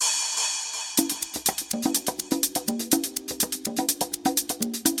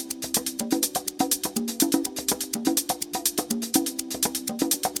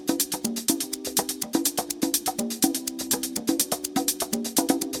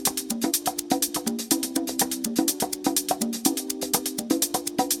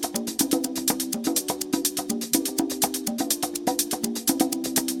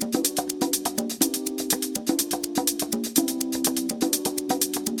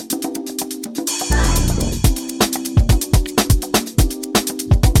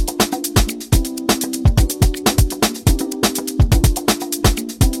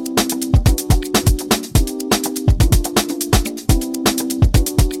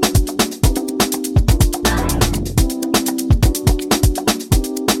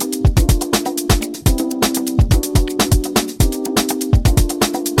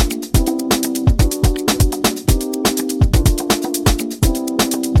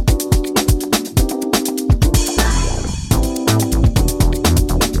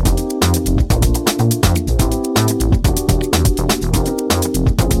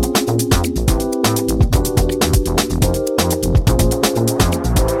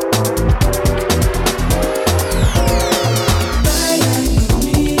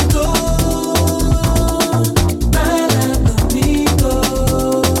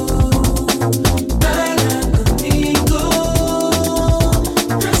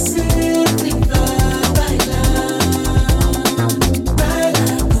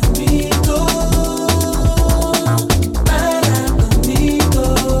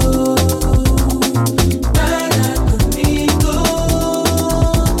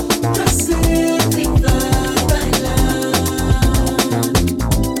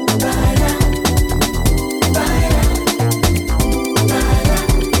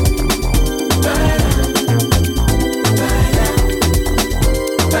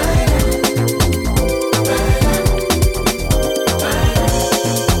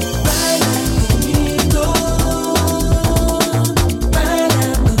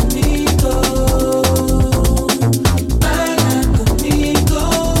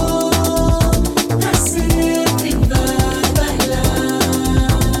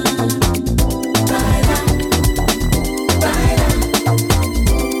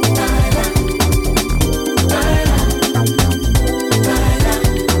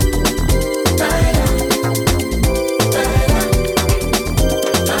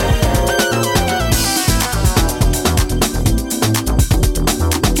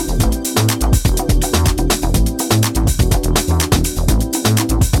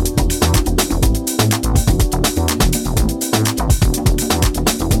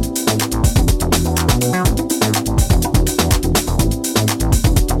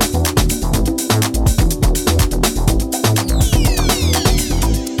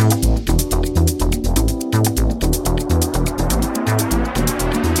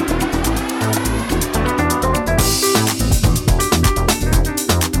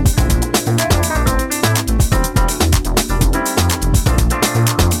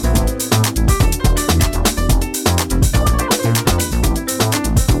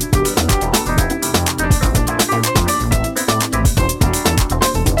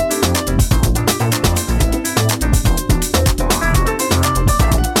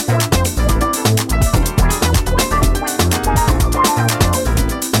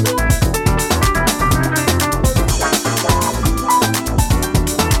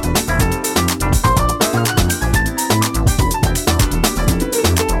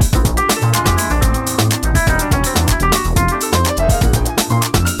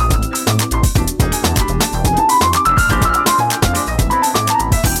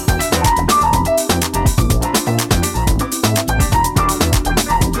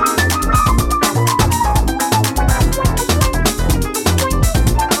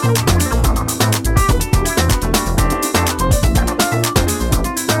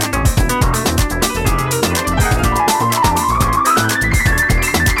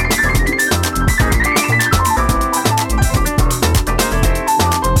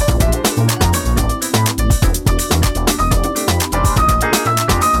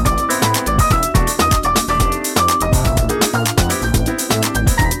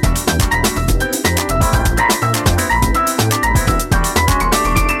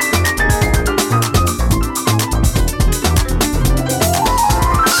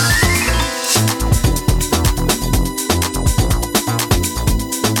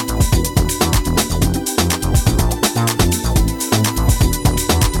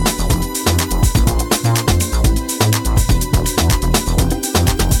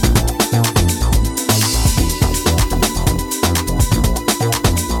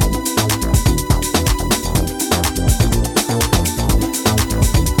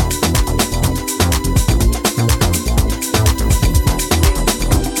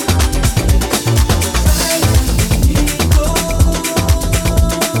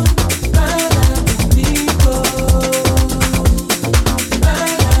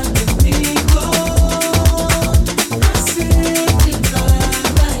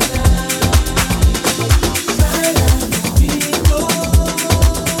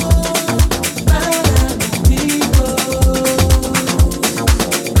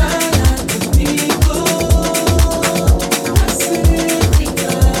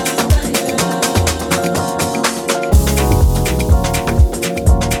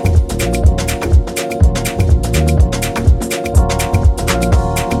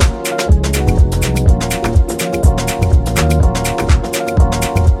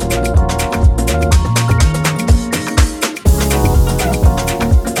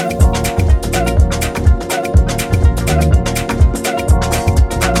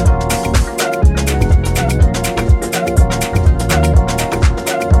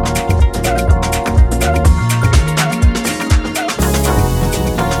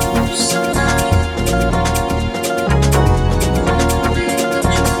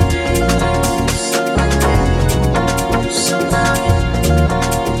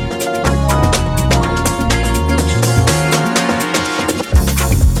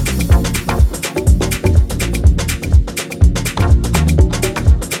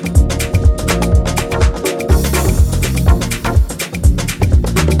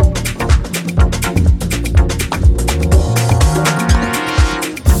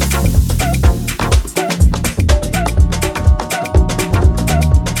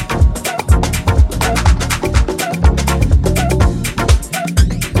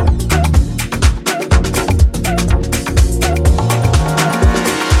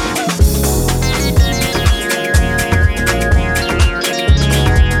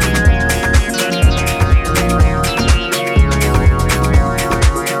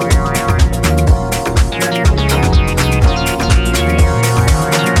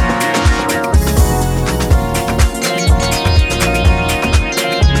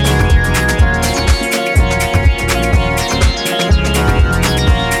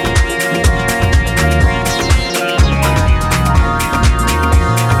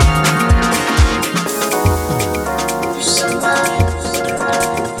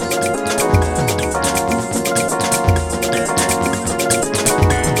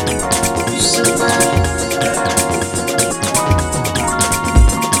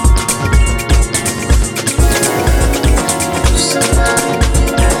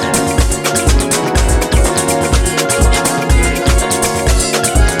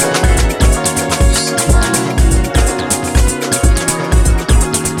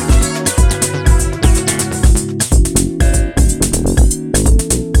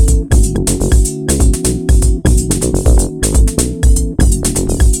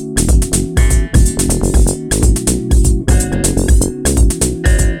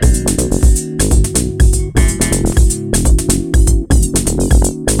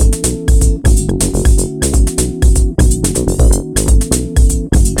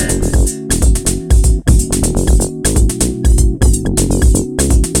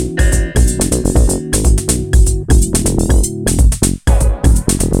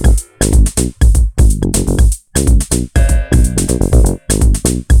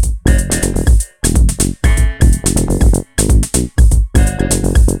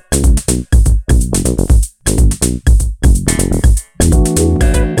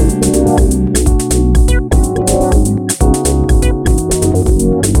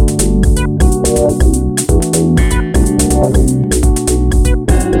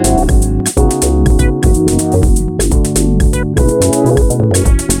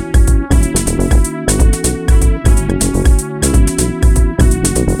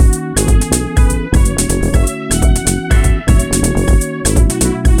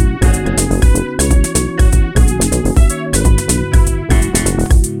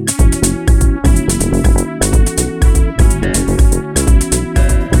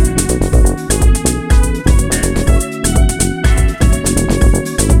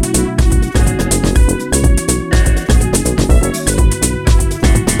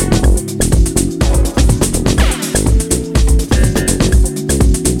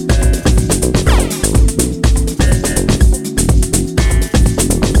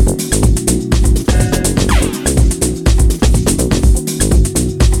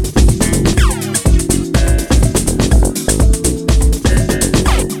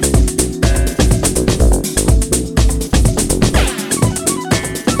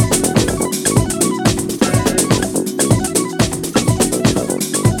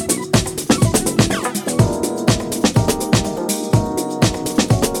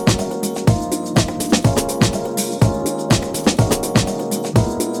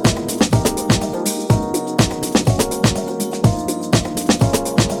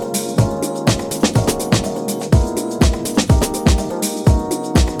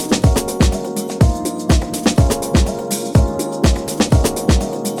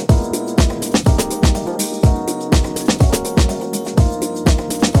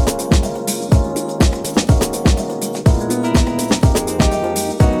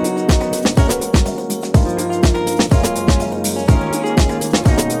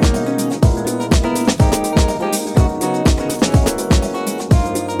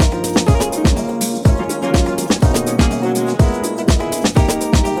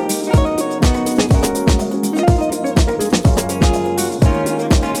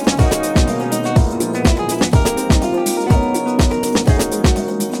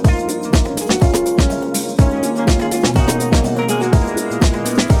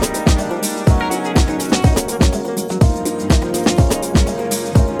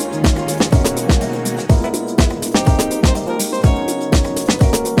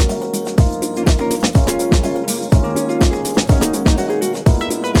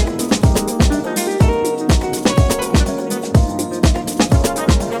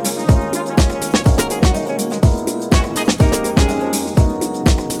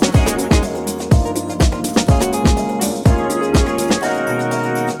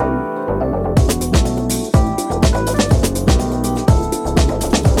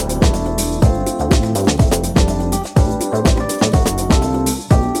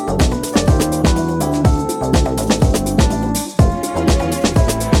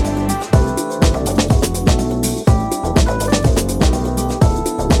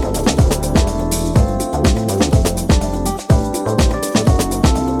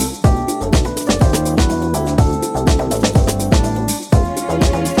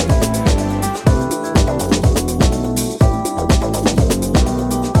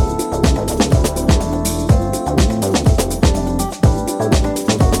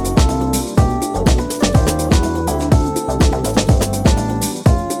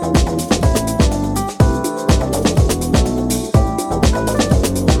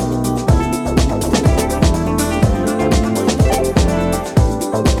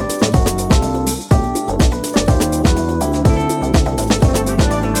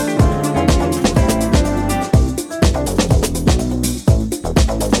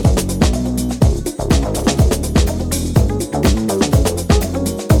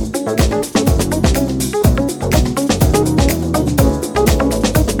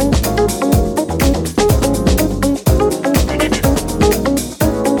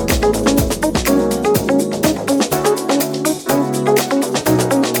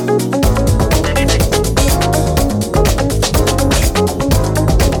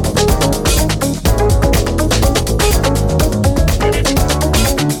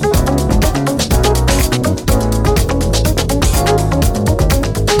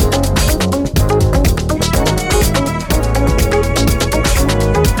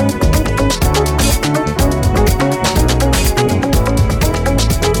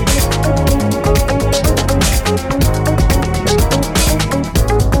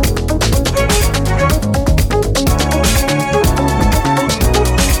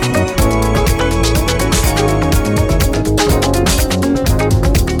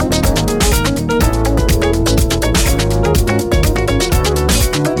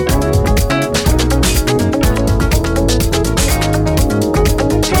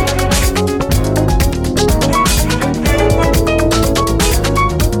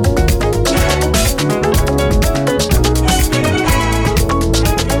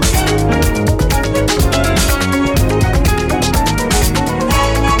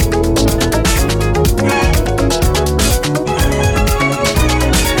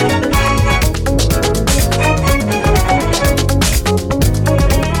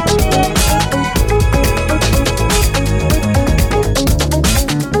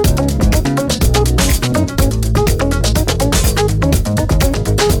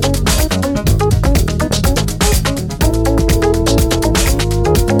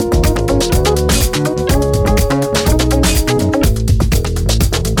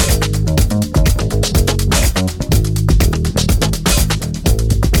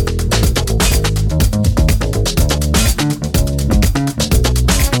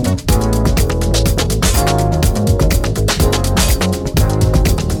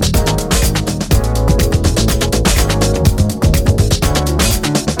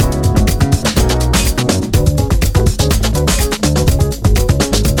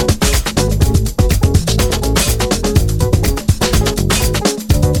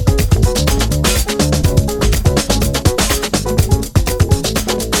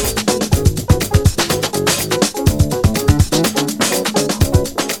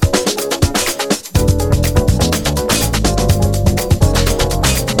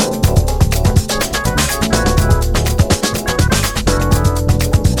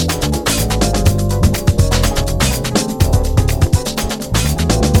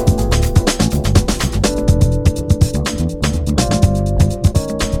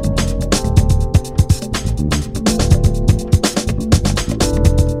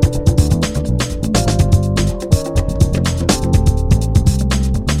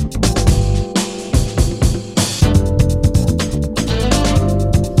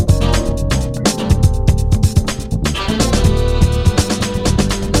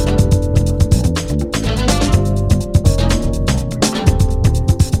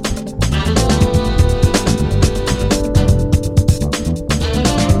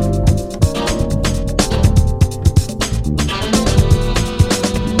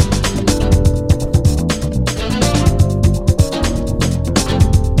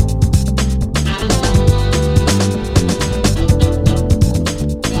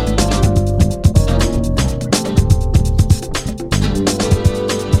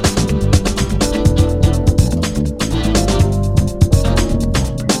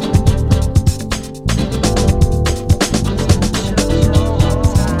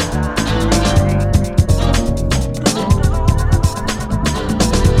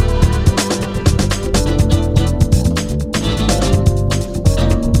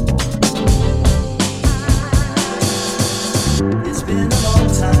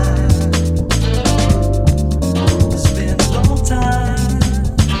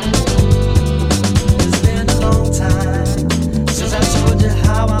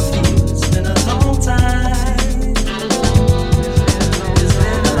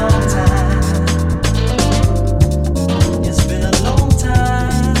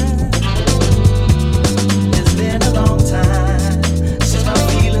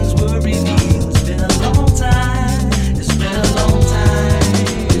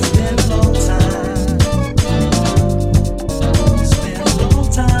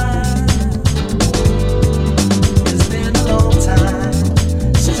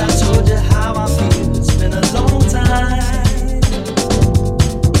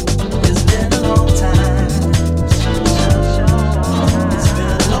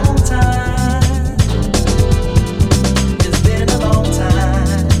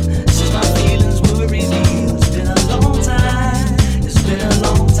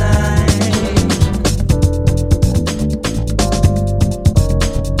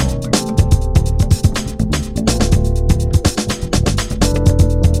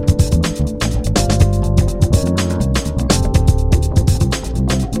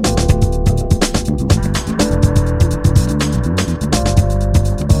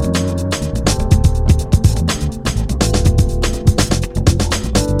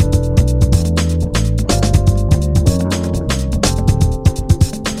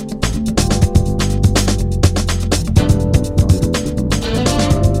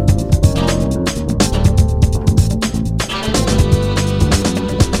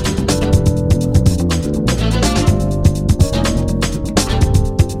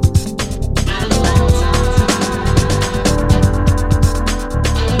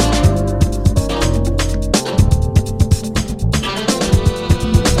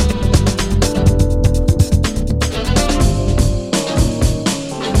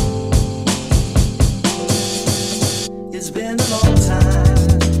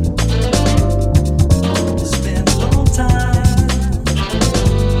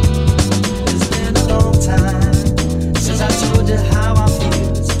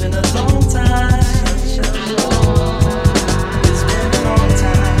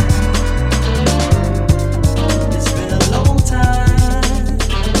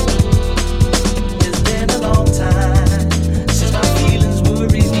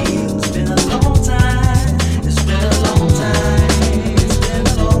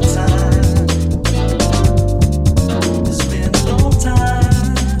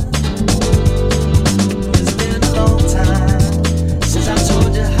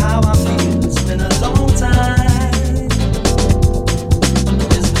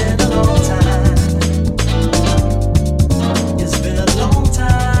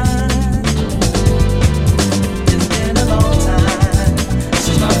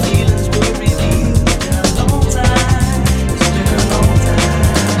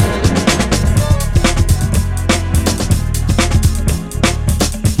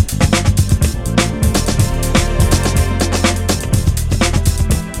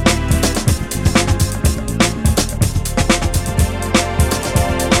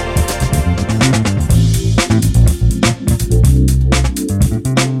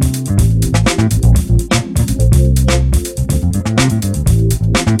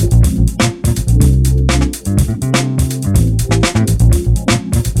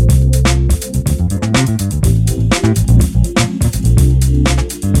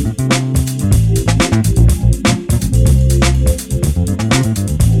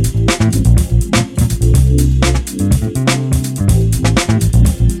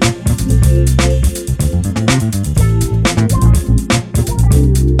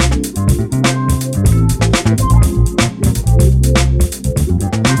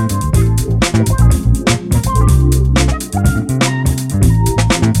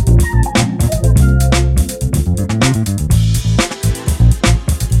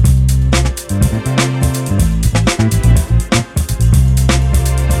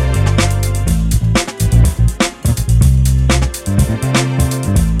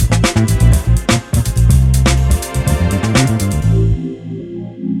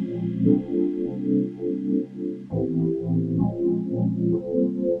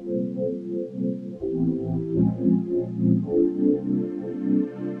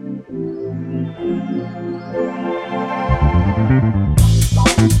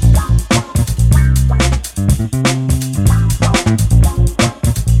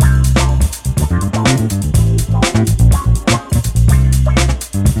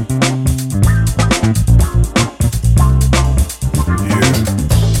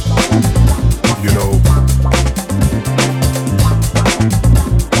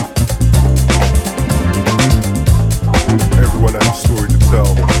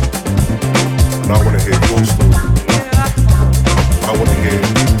hear your story. I wanna hear you.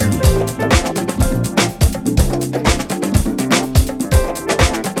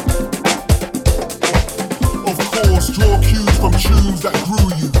 Of course, draw cues from tunes that grew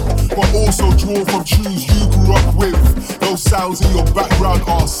you, but also draw from tunes you grew up with. Those sounds in your background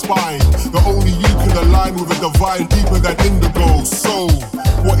are spine. The only you can align with a divine deeper than indigo. So,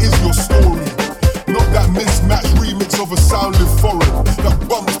 what is your story? Not that mismatched remix of a sounding foreign that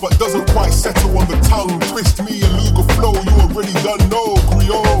bumps but doesn't quite settle on the tongue. Twist me a Luga flow, you already done know,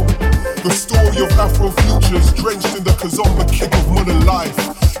 griot. The story of Afro futures drenched in the kazomba kick of modern life.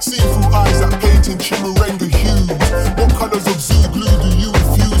 See through eyes that paint in chimurenga hues. What colors of zoo glue do you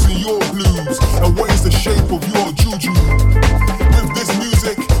infuse in your blues? And what is the shape of your juju? With this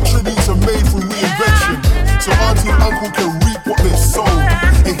music, tributes are made from reinvention, so auntie and uncle can reap what they've sown.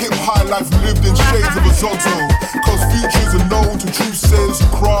 A hip high life lived in shades of a Zonto, cause futures are known to true sailors who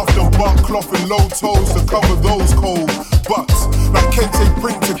craft and bark cloth and low toes to cover those cold. But like Kente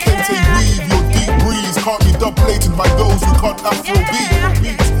print to Kente weave, your deep breeze can't be dub-plated by those who can't Afro beat.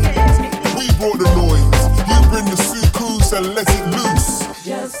 We brought the noise, you bring the sukus and let it loose.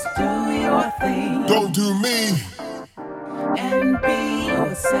 Just do your thing. Don't do me. And be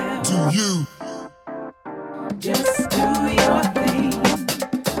yourself. Do you. Just do your thing.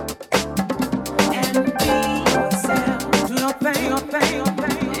 And be yourself. Do your thing, your thing, your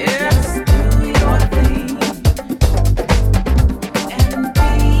thing. Yes. Do your thing. And be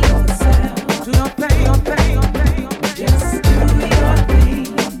yourself. Do your thing, your thing, your thing. Just do your thing.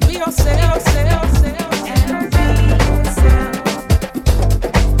 Be yourself, self, self. And be yourself.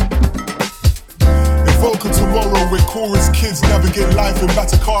 Evoke tomorrow where chorus kids navigate life in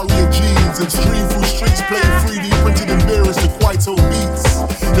Bataccaria jeans and stream through streets playing 3D printed in mirrors to Kwaito beats.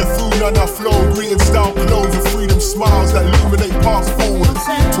 Their food and our flow, green style clothes with freedom smiles that illuminate paths forward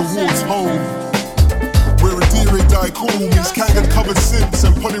towards home. Where a dire die cool meets Kangan covered synths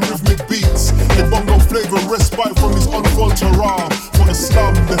and polyrhythmic beats. The bongo flavor respite from these unfold terrain. For the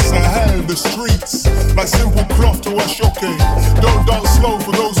slum, the Sahel, the streets. Like simple cloth to Ashoke. Don't dance slow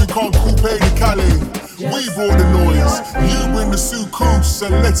for those who can't coupe the Calais. We brought the noise, you bring the sukus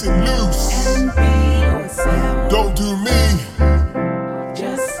and let it loose. And be yourself. Don't do me.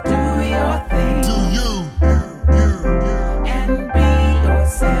 Just do your thing. Do you. And be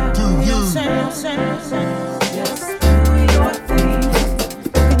yourself. Do you. Just do your thing.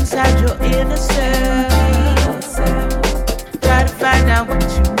 Inside your inner self. Try to find out what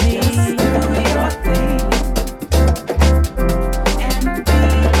you need. Just do your thing. And be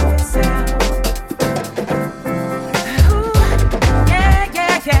yourself. Ooh, yeah,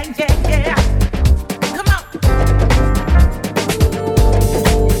 yeah, yeah, yeah, yeah. Come on.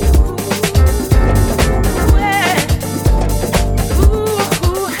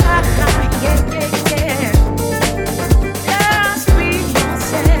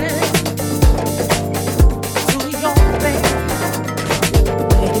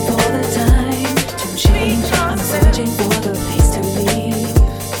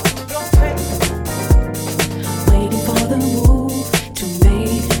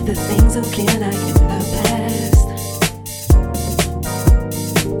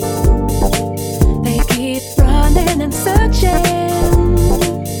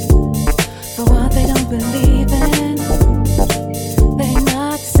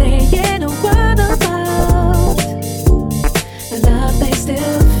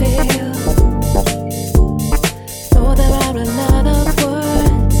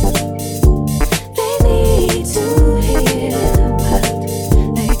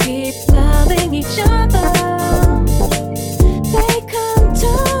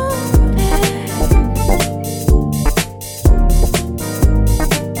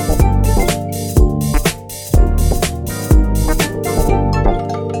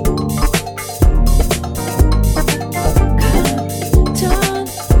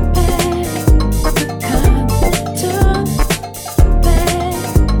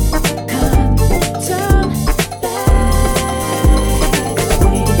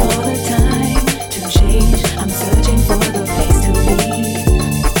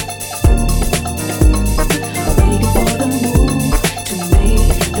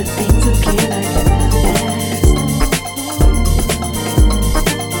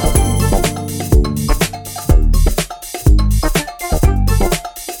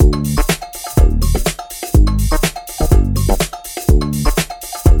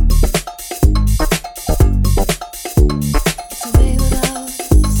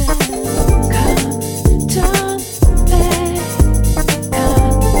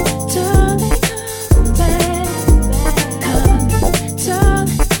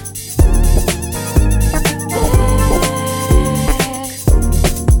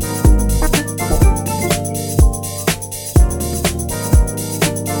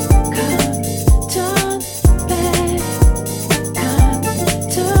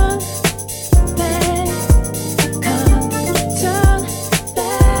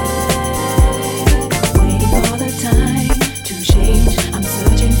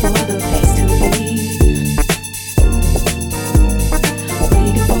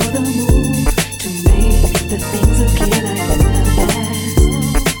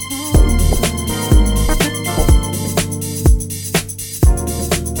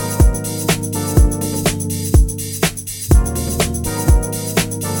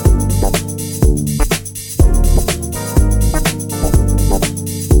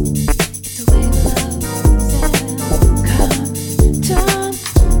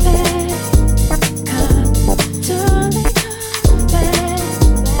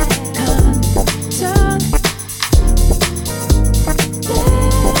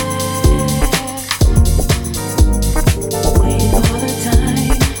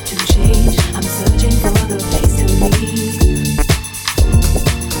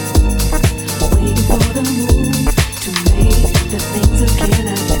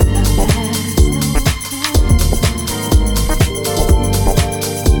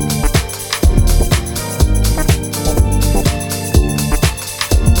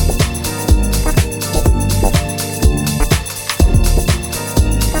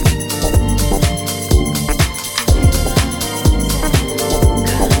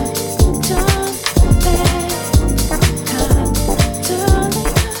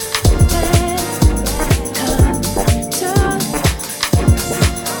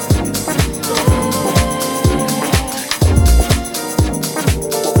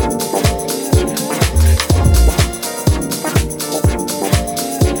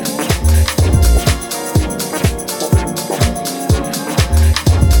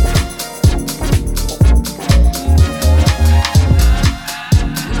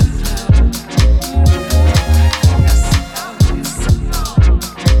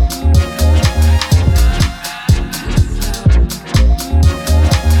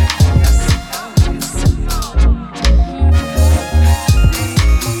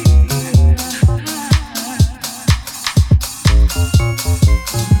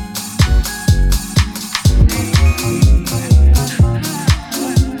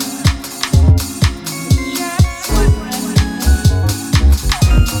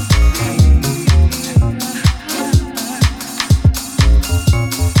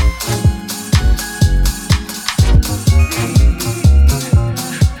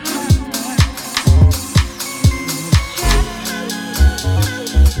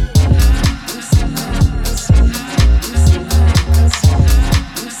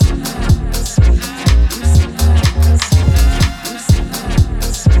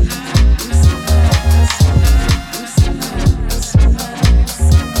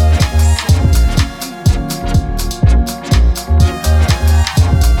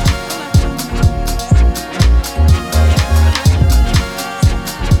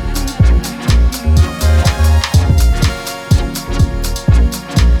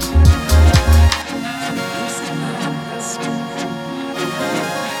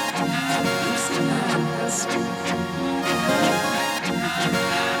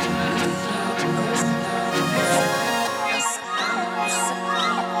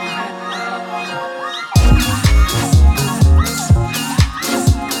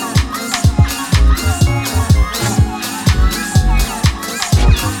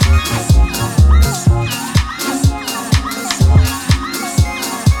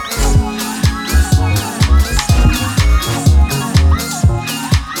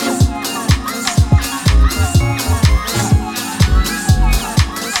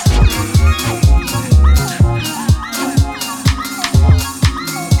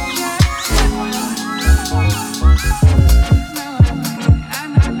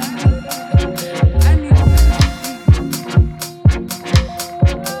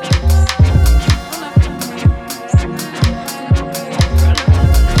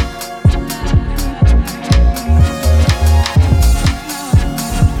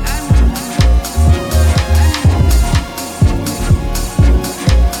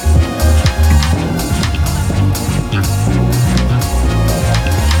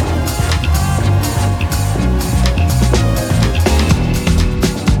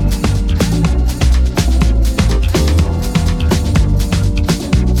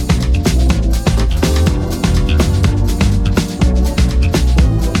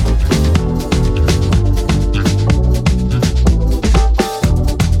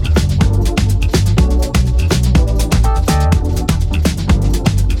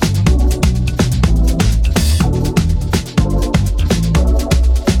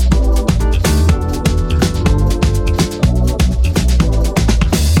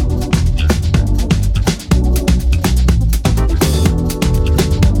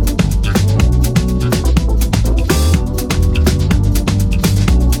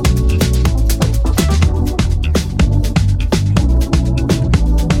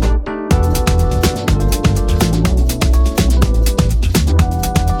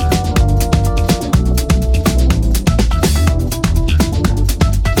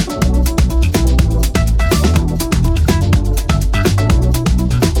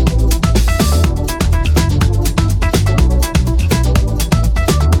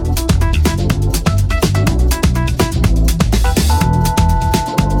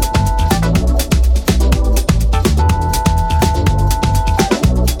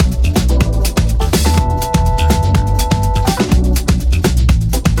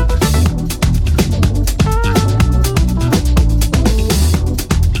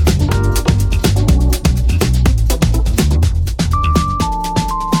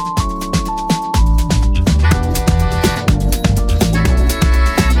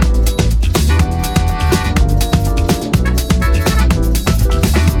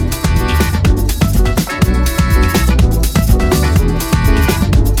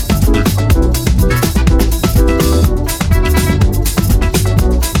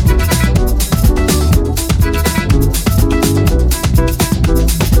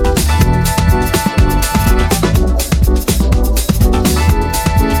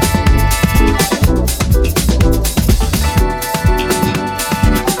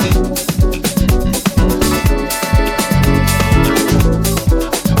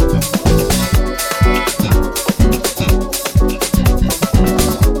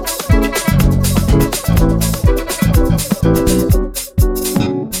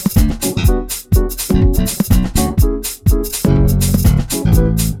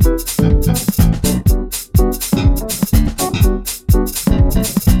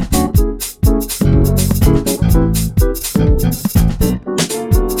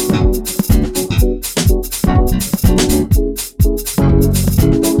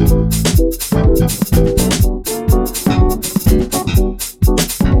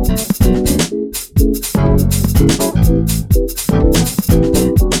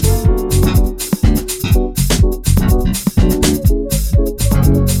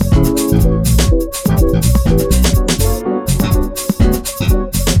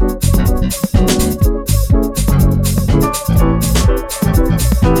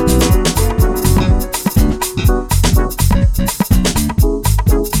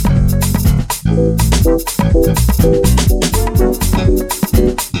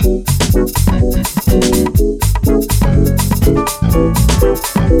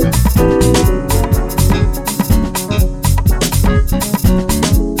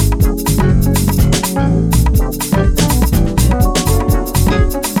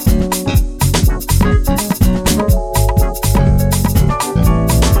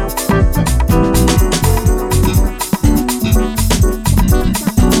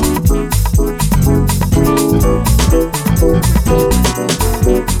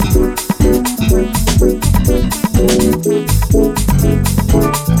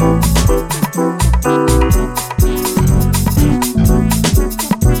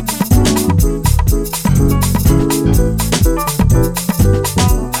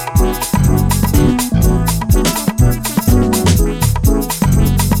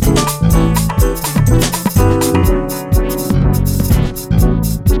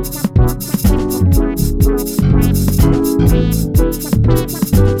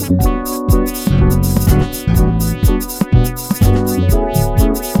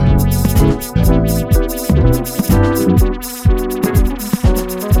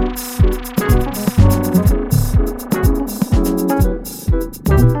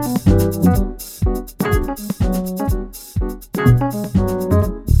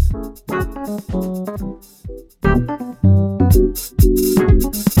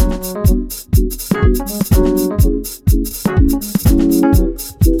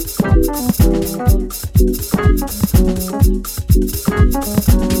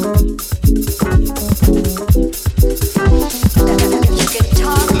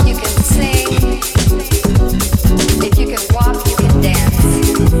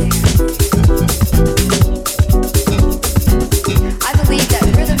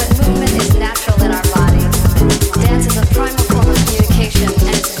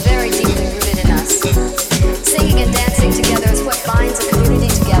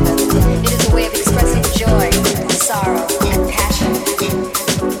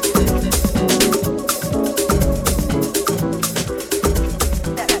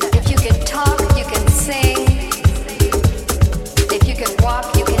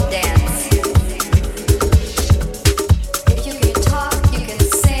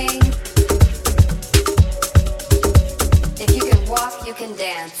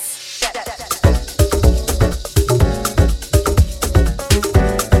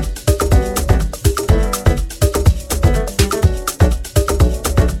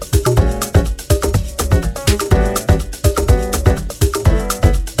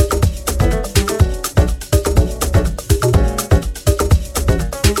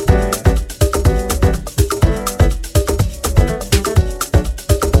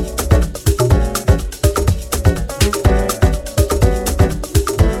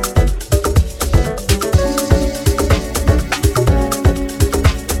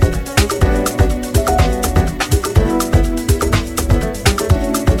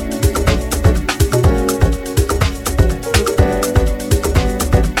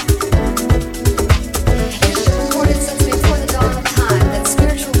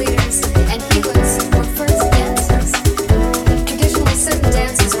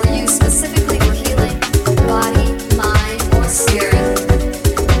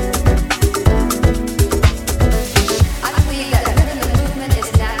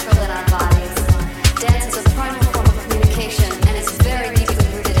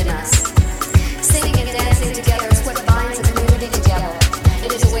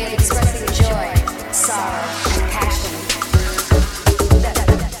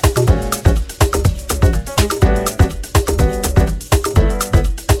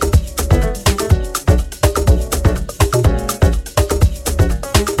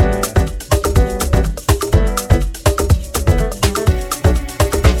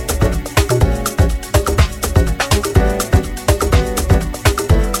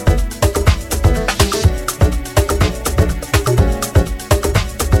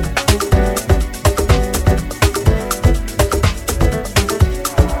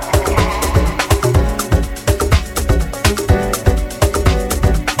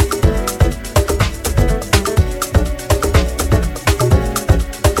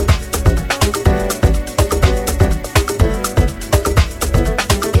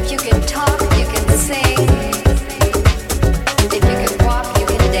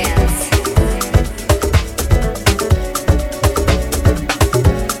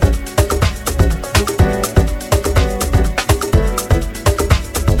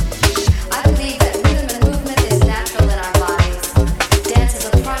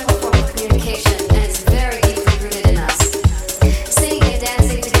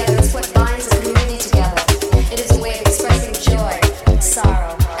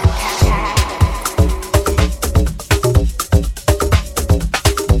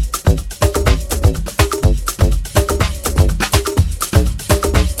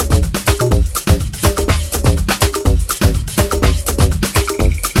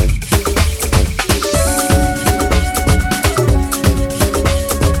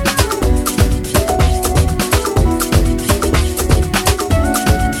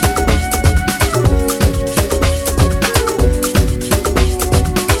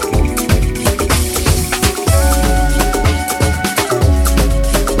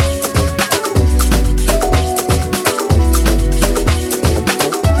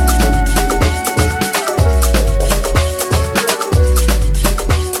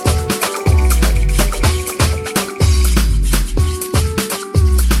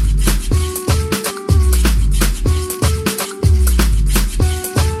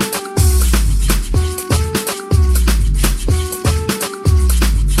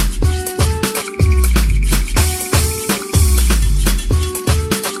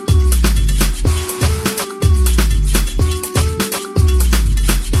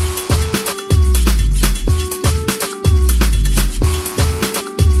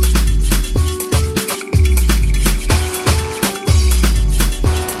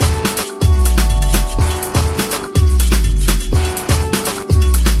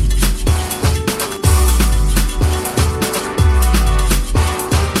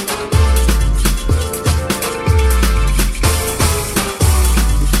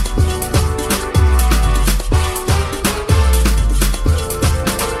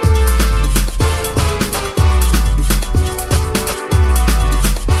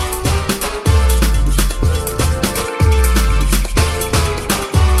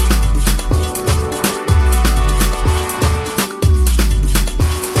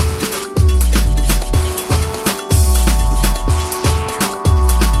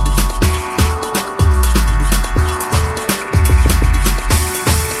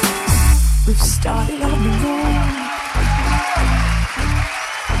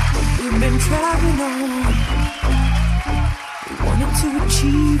 to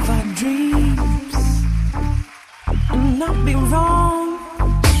achieve our dreams and not be wrong.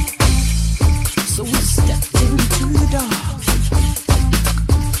 So we stepped into the dark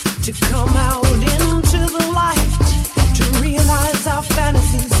to come out into the light, to realize our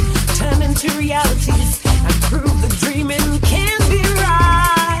fantasies turn into realities and prove the dreaming can be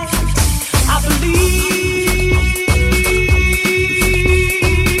right. I believe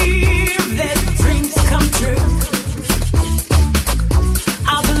that dreams come true.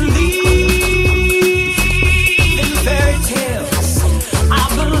 I believe in fairy tales. I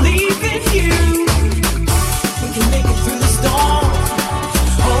believe in you. We can make it through the storm.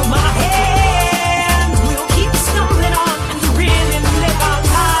 Hold my hand. We'll keep stumbling on and grin and live our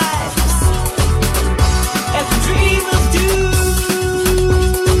lives as dreamers do.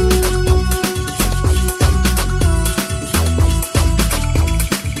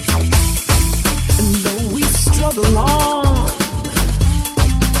 And though we struggle on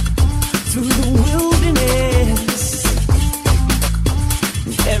through the wilderness,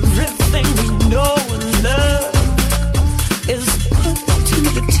 everything we know and love is put to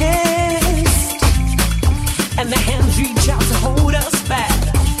the test, and the hands reach out to hold us back.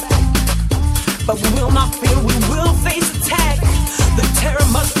 But we will not fear, we will face attack. The terror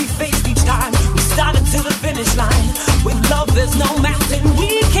must be faced each time we started to the finish line. With love there's no mountain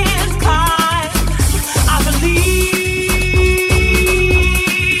we can't climb. I believe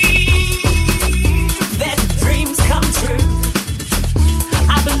that dreams come true.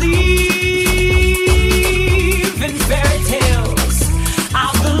 I believe in fairy tales.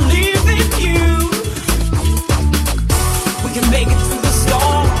 I believe in you. We can make it through the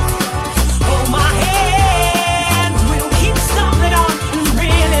storm. Hold my hand. We'll keep stumbling on and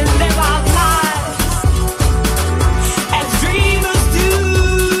really live our lives as dreamers do.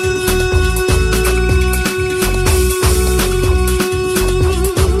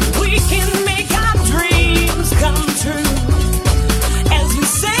 We can make our dreams come true as we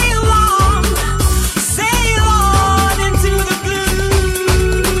sail on into the blue.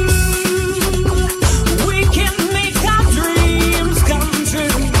 We can make our dreams come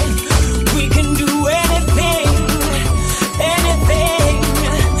true. We can do anything, anything,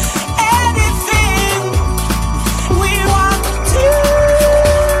 anything we want to.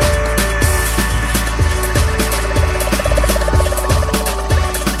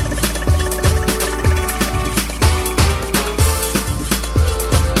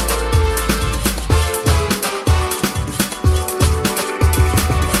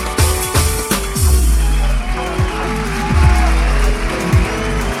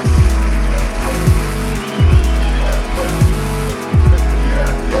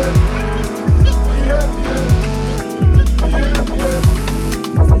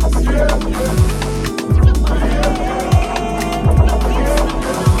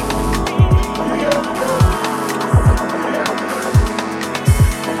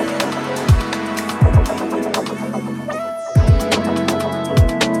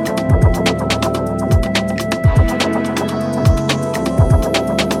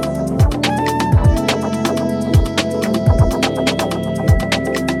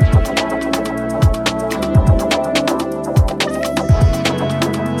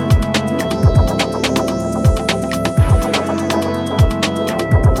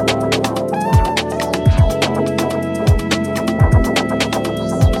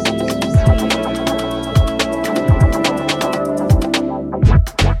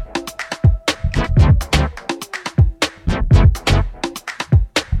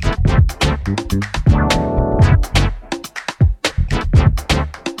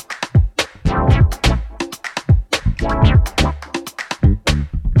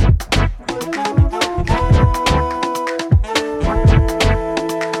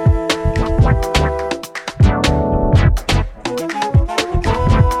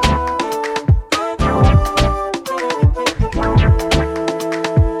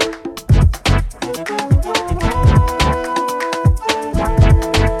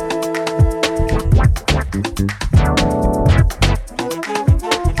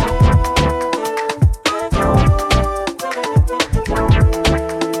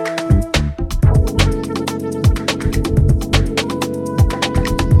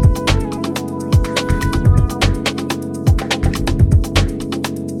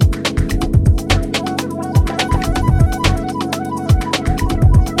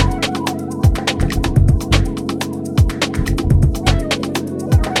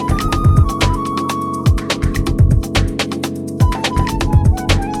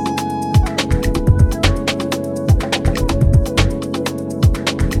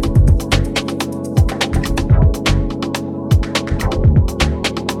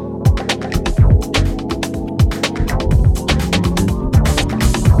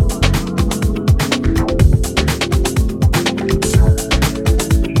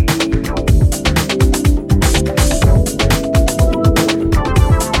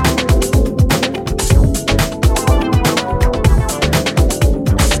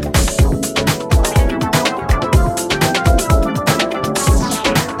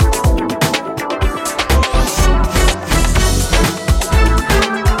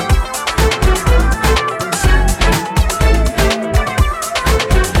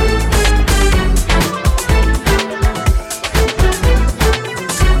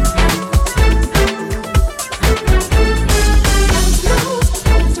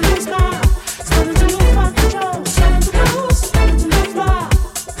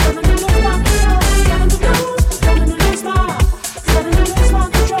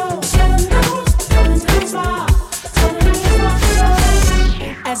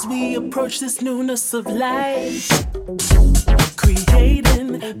 as we approach this newness of life,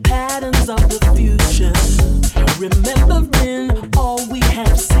 creating patterns of the future, remembering all we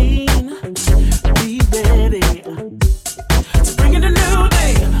have seen. Be ready to bring in a new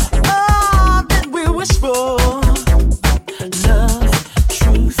day, all that we wish for. Love,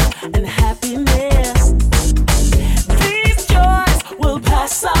 truth, and happiness. These joys will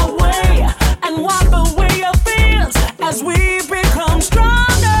pass our way and wipe away your fears as we become stronger.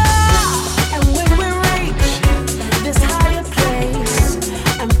 And when we reach this higher place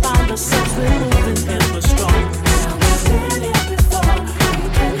and find ourselves moving ever strong. We've been here before, we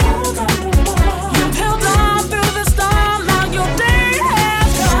can hold on anymore. You've held on through the storm, now your day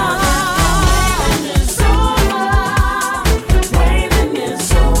has come. Waiting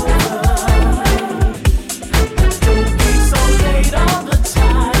is over, don't be so late all the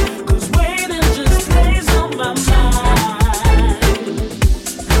time, 'cause waiting just plays on my mind.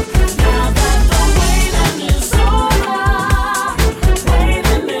 Now that the waiting is over,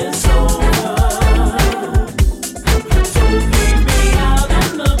 waiting is over. Don't leave me out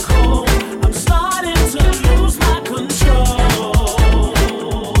in the cold, I'm starting to lose my control.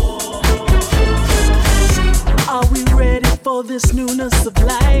 Are we ready for this newness of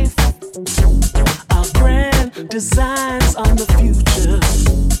life? Our grand designs on the future,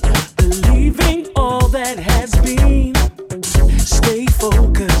 believing all that has been. Stay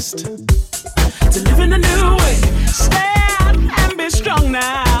focused to live in a new way. Stand and be strong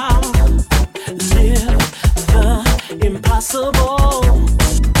now. Live the impossible.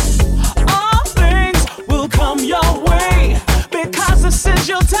 All things will come your way because this is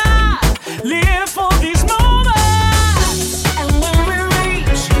your time. Live for these moments. And when we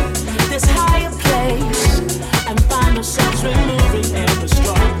reach this higher place and find ourselves moving ever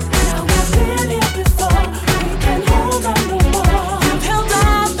strong. Now we've been here before, we can hold on no more. You've held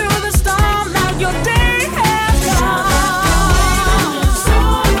on through the storm, now your day has come.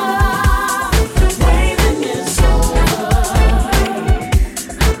 Waiting is over,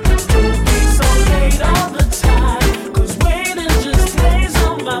 don't be so late all the time, 'cause waiting just plays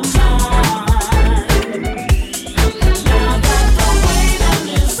on my mind. Now that the waiting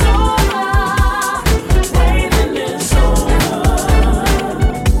is over, waiting is over.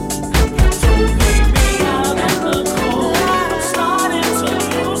 Don't leave me out in the cold, I'm starting to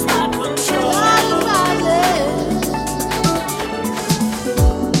lose my control.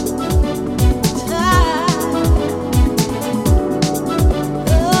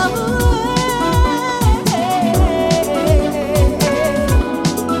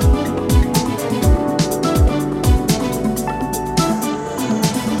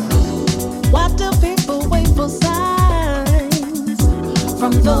 Why do people wait for signs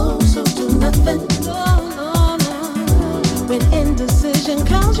from those who do nothing? When indecision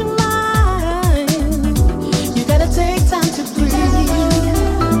comes your mind, you gotta take time to breathe.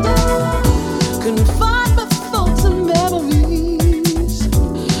 Confined by thoughts and memories,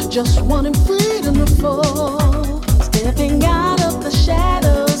 just wanting freedom to fall. Stepping out of the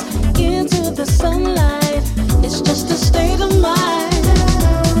shadows into the sunlight, it's just a state of mind.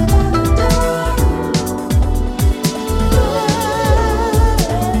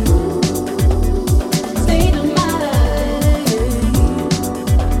 State of mind.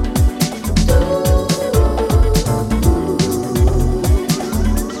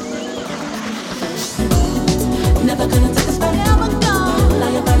 Never gonna take us back. Never gone.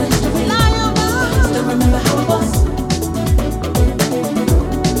 Lie about the history. Lie about. Still remember how it was.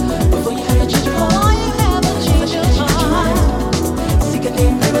 Before you have a change your mind. Seek a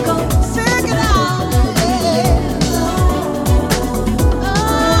name, miracle. Seek it out.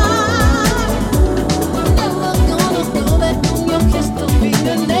 Never gonna go back on your kiss to be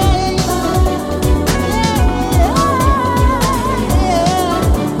the name.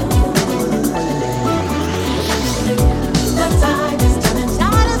 The tide is turning,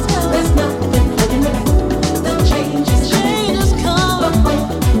 there's nothing holding me back. The change is come.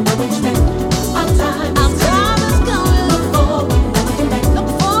 Where we stand, our time is coming. Look forward, never looking back. The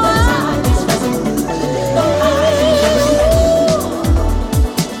tide is rising, no hiding,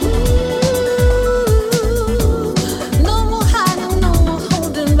 no more hiding, no more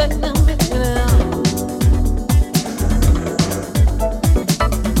holding back now.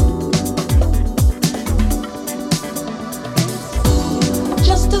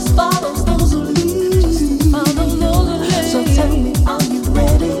 Justice follows those who lead. So tell me, are you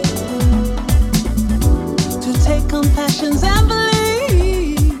ready to take compassions and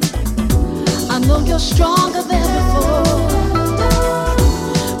believe? I know you're stronger than before.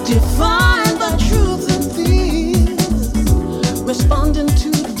 Define the truth and fears, responding to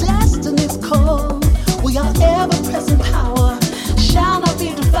destiny's call. We are ever-present power, shall not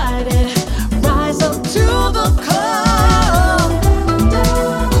be divided. Rise up to the call.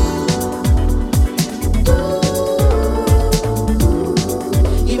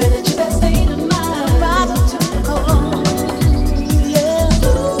 Even at your best state of mind, rise up to the call. Yeah.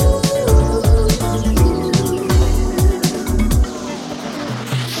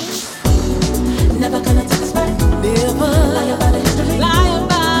 Never gonna take us back. Never. Lie about the history. Lie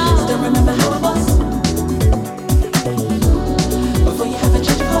about. Still remember how it was. Before you have a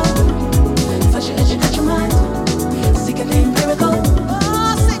change of heart, first you educate your mind. Seek a name, miracle.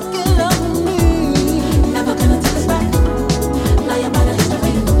 Oh, seek it of me. Never gonna take us back. Lie about the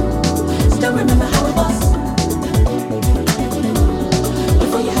history. Still remember how it was.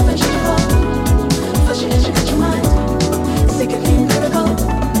 Before you have a change of heart, first you educate your mind. Seek a name, miracle.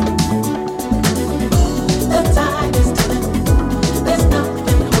 The tide is turning. There's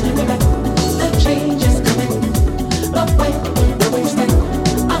nothing holding me back. The change is coming. But wait, the waves stand.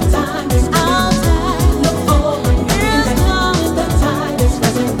 Our time is coming. Look forward, nothing back. The tide is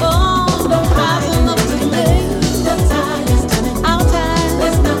rising. No hiding up today. The tide is turning. Our time.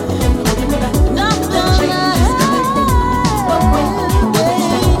 There's nothing holding me back. The change is coming. But wait, the waves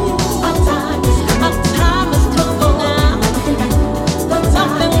stand. Our time is coming. Our time is coming now. Nothing back. The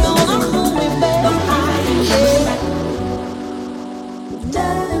tide is gonna hold me back. No hiding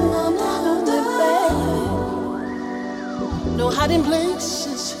up today. No hiding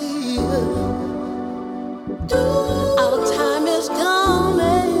places here.